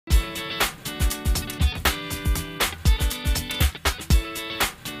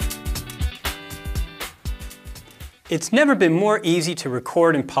It's never been more easy to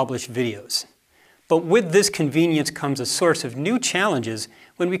record and publish videos. But with this convenience comes a source of new challenges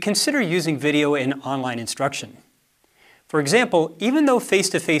when we consider using video in online instruction. For example, even though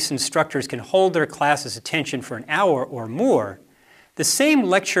face-to-face instructors can hold their class's attention for an hour or more, the same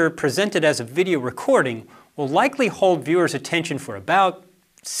lecture presented as a video recording will likely hold viewers' attention for about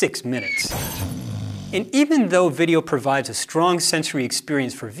 6 minutes. And even though video provides a strong sensory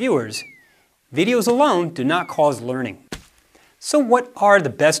experience for viewers, videos alone do not cause learning. So what are the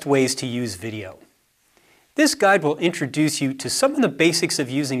best ways to use video? This guide will introduce you to some of the basics of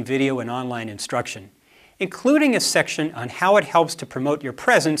using video in online instruction, including a section on how it helps to promote your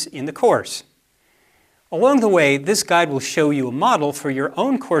presence in the course. Along the way, this guide will show you a model for your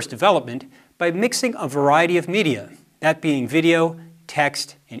own course development by mixing a variety of media, that being video,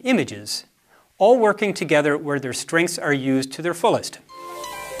 text, and images, all working together where their strengths are used to their fullest.